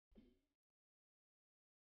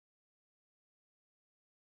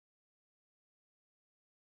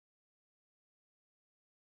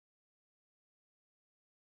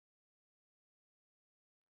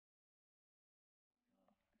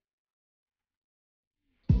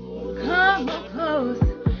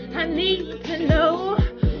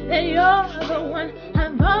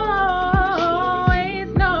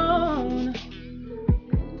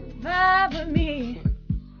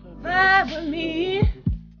vibe with me.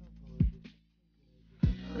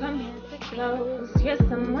 Come here, sit close. You're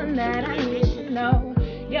someone that I need to know.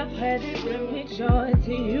 Your presence brings me joy.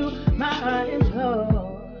 To you, my heart is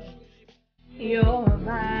closed. Your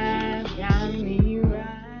vibe got me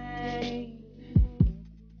right.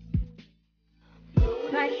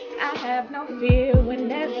 Like I have no fear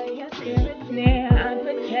whenever your spirit's near. I'm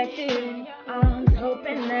protected in your arms,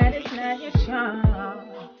 hoping that it's not your charm.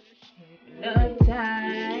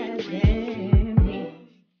 Hypnotizing me.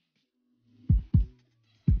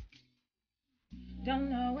 Don't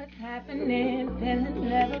know what's happening, feelings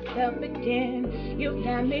never felt again. You've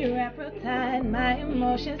got me wrapped real tight, my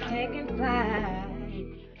emotions taking flight.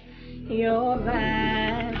 Your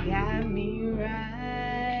vibe got me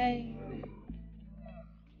right.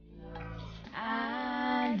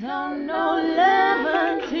 I don't know love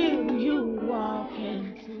until you walk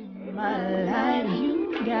into my life.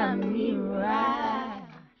 You got me right.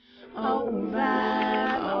 Oh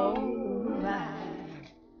vibe, oh vibe.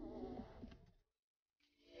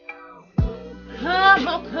 Come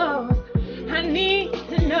on close, I need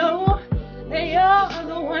to know that you're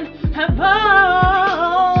the one I've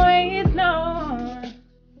always known.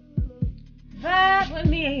 Vibe with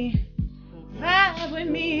me, vibe with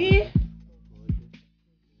me.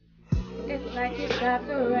 It's like you stopped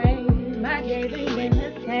the rain, my days ain't been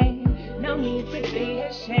the same. No need to be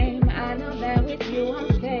ashamed, I know that with you I'm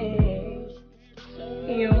safe.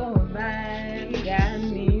 Your vibe got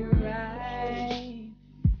me right.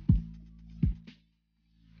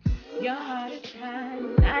 Your heart is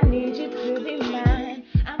kind, I need you to be mine.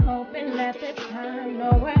 I'm hoping that this time,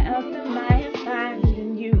 nowhere else am I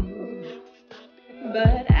finding you.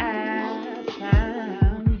 But I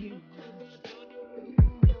found you.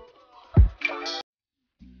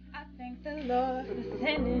 I thank the Lord for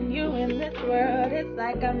sending you in this world. It's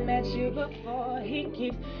like I met you before. He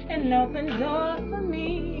keeps an open door for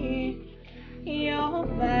me. Your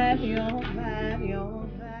vibe, your vibe, your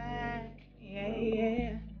vibe. Yeah,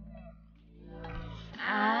 yeah.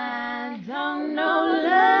 I don't know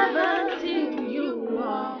love until you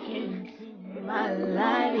walk into my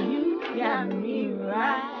life. You got me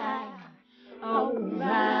right. Oh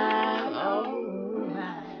vibe, oh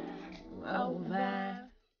vibe, oh vibe.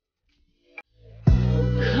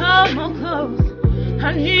 Come on close, I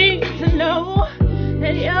need to know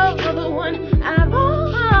that you're the one I've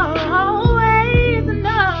always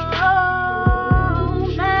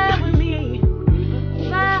known. Vibe with me,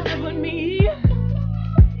 vibe with me.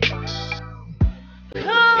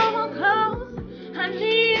 Come on close, I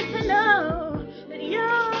need to know that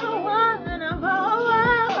you're the one I've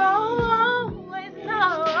always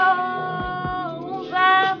known.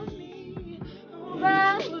 Vibe with me,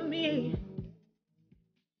 vibe with me.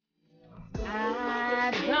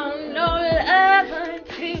 I don't know love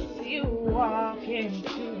until you walk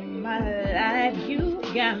into my life. You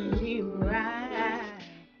got me right.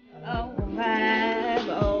 Oh vibe,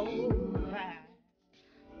 oh vibe.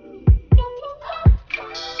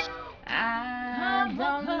 I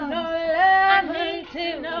don't know love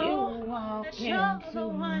until you walk into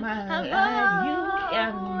my life. You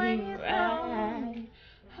got me right.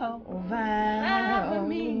 Oh vibe, oh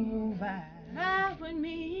vibe, vibe with me.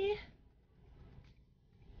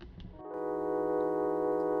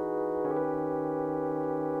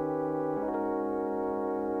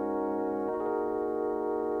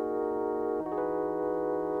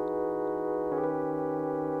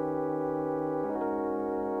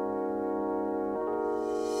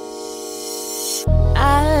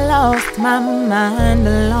 I lost my mind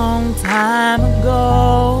a long time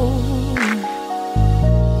ago,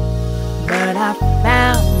 but I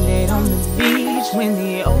found it on the beach when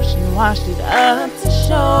the ocean washed it up to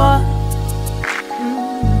shore.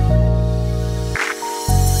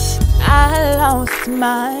 I lost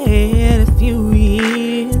my head a few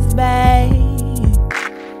years back,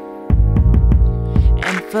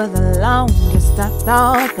 and for the longest I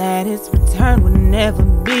thought that its return would never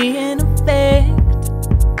be in effect.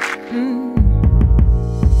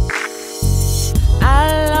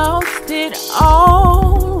 I lost it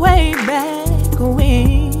all way back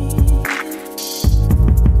when,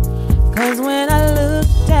 'cause when I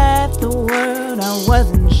looked at the world I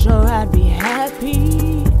wasn't sure I'd be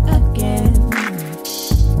happy again.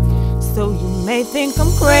 So you may think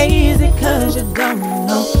I'm crazy 'cause you don't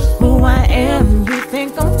know who I am. You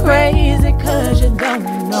think I'm crazy 'cause you don't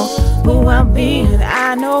know who I'm being.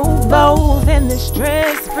 I know both in this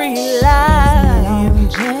stress-free life.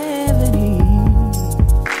 Longevity.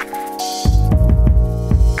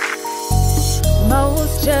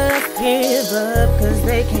 Most just give up 'cause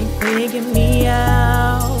they can't figure me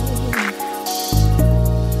out.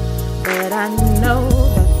 But but I know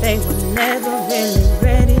that they were never really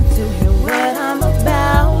ready to hear what I'm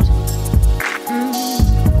about.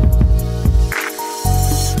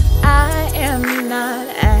 I am not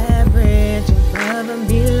average, above and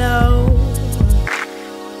below.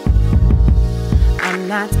 I'm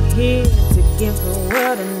not here to give the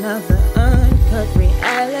world another uncut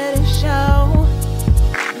reality show.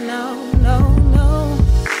 No, no, no.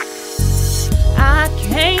 I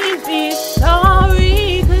can't be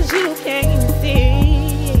sorry, 'cause you can't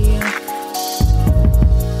see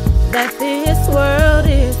that this world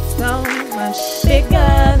is so much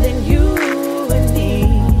bigger than you and me.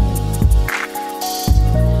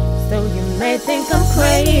 So you may think I'm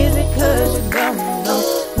crazy 'cause you don't know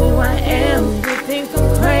who I am. You think I'm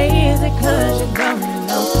crazy 'cause you don't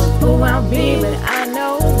know who I'll be, but I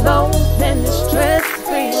know both, and the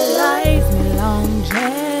stress-free life me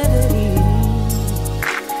longevity.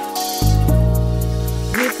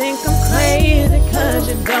 You think I'm crazy 'cause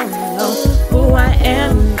you don't know who I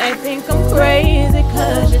am. They think I'm crazy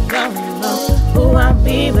 'cause you don't know who I'll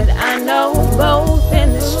be, but I know both,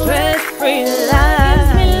 and the stress-free life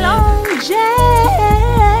gives me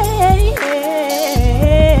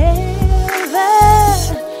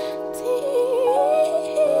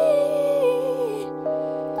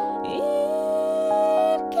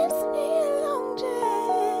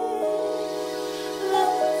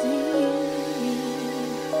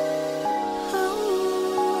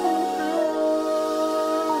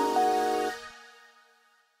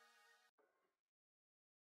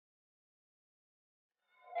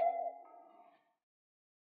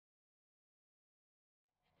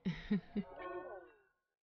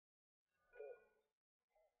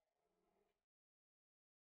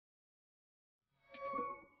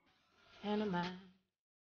hand of mine,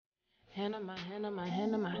 hand of mine, hand of mine,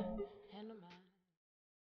 hand of mine, hand of mine,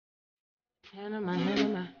 hand of mine, hand of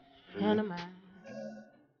mine, hand of mine,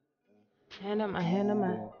 hand of mine, hand of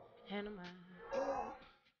mine, hand of mine.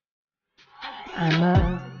 I'm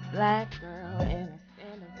a black girl and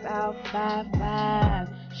it's about 5'5",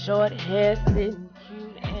 short hair, sitting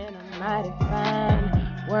cute and I'm mighty fine.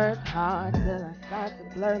 Work hard till I start to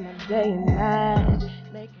blur my day and night,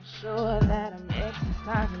 making sure that I'm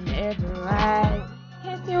exercising every right.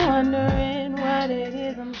 If you're wondering what it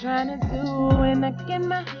is I'm trying to do when I get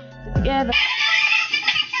my together.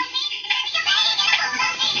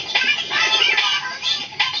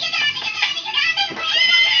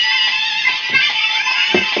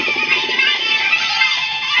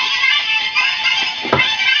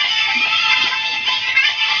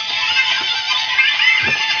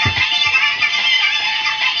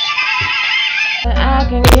 I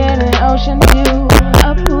can get an ocean view,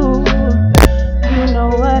 a pool. You know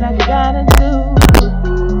what I gotta do.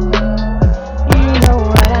 You know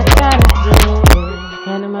what I gotta do.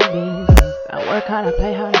 Handle my business. I work hard, I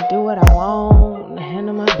play hard, I do what I want.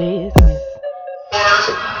 Handle my business.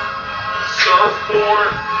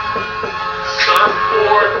 Surfboard,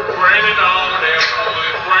 raining on that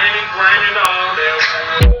wood, raining on that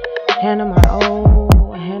wood. Handle my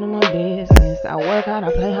own, handle my business. I work hard,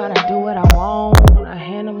 I play hard, I do what I want. I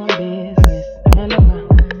handle my business, handle my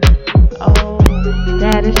own.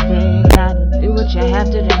 Daddy said, gotta do what you have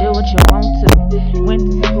to do what you want to. Went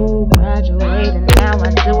to school, graduated, now I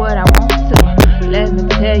do what I want to. Let me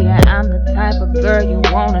tell you, I'm the type of girl you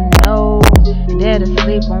wanna know. Dare to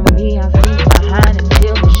sleep on me, I'll sleep behind and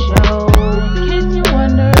steal the show. In case you're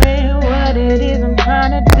wondering what it is I'm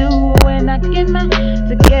trying to do, when I get my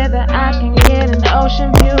together, I can get an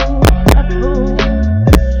ocean view, a pool.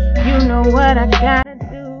 You know what I gotta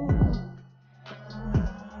do.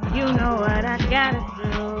 You know what I gotta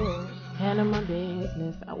do. Handle my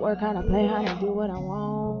business. I work hard, I play hard, I do what I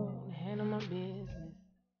want. Handle my business.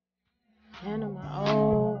 Handle my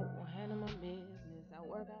own. Handle my business. I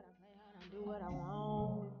work hard, I play hard, I do what I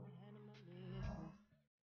want. Handle my business.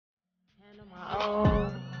 Handle my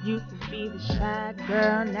own. Used to be the shy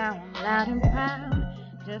girl, now I'm loud and proud.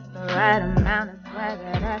 Just the right amount of swag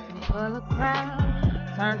that I can pull a crowd.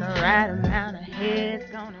 Turn the right amount of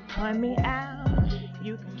heads, gonna point me out.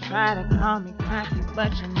 You can try to call me cranky,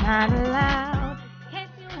 but you're not allowed. In case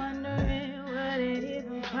you're wondering what it is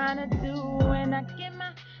I'm trying to do, when I get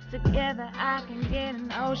my together, I can get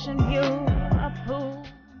an ocean view, a pool.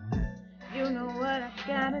 You know what I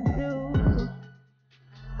gotta do.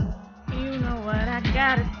 You know what I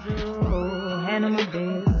gotta do. Handle my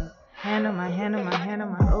business. Handle my,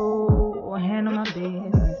 oh, handle my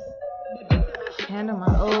business. Handle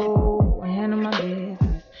my, oh, handle my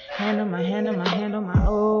business. Handle my, oh, handle my,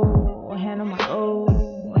 oh, handle my, oh.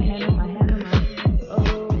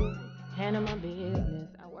 Handle my business.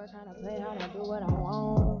 I work hard, I play hard, I do what I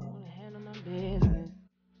want. Handle my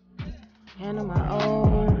handle my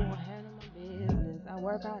own, handle my business. I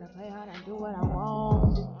work hard, I play hard, I do what I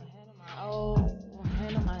want. Handle my own,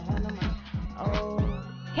 handle my own.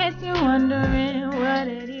 In case you're wondering what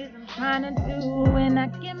it is I'm trying to do, when I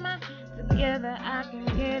get my together, I can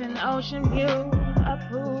get an ocean view.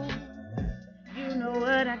 Approved. You know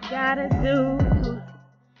what I gotta do.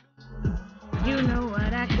 You know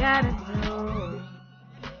what I gotta do.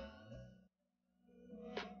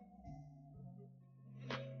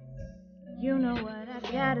 You know what I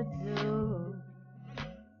gotta do.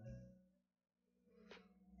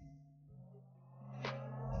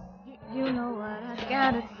 You know what I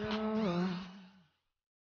gotta do.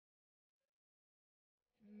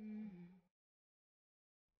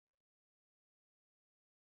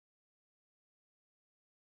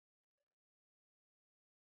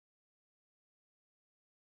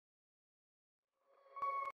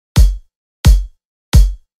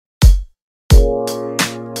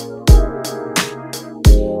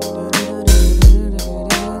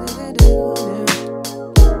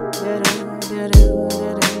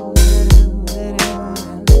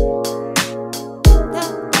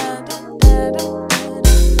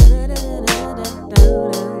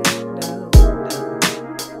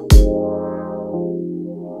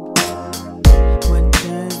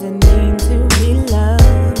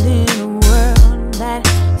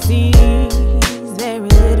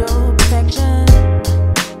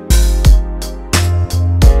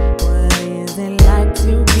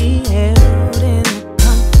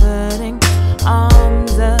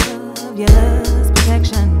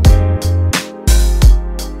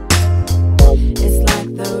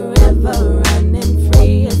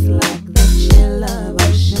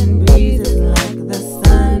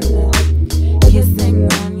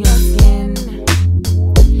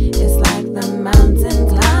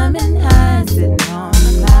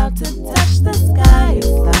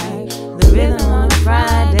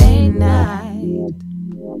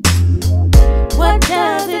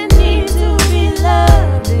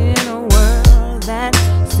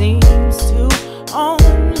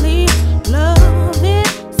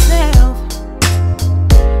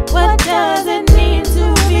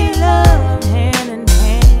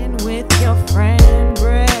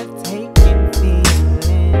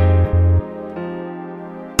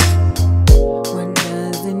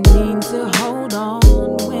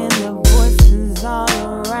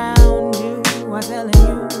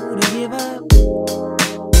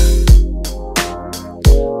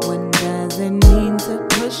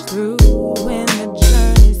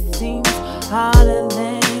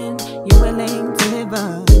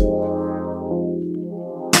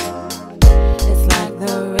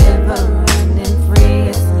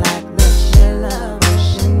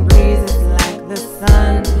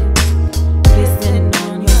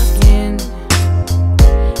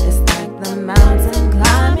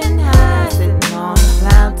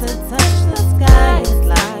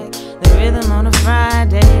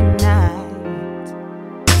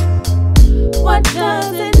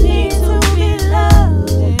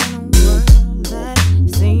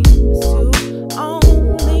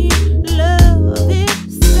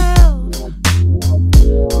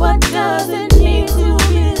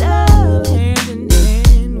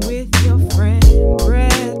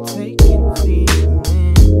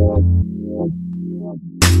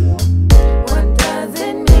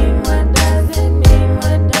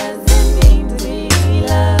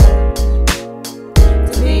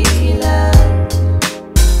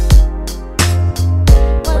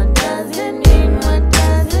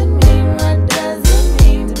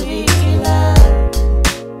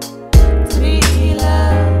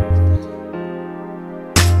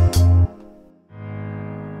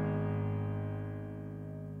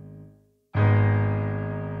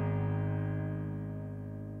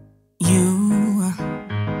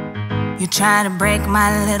 You try to break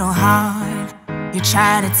my little heart. You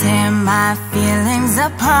try to tear my feelings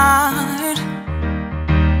apart.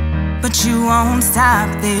 But you won't stop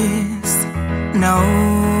this, no.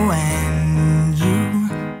 And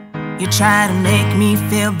you try to make me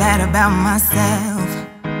feel bad about myself.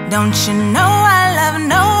 Don't you know I love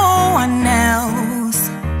no one else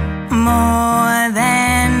more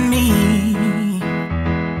than me?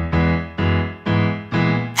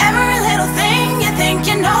 Every little thing you think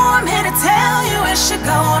you know, I'm here to tell you it should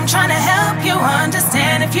go. I'm trying to help you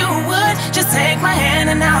understand. If you would just take my hand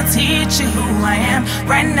and I'll teach you who I am.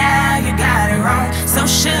 Right now you got it wrong, so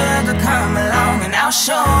sugar, come along and I'll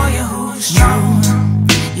show you who's strong.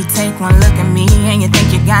 You take one look at me and you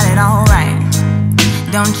think you got it all right.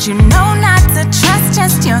 Don't you know not to trust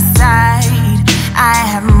just your side? I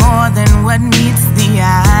have more than what meets the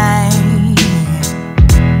eye.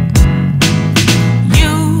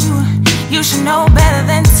 know better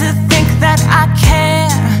than to think that I care.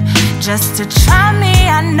 Just to try me,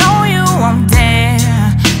 I know you won't dare.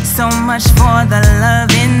 So much for the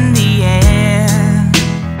love in the air.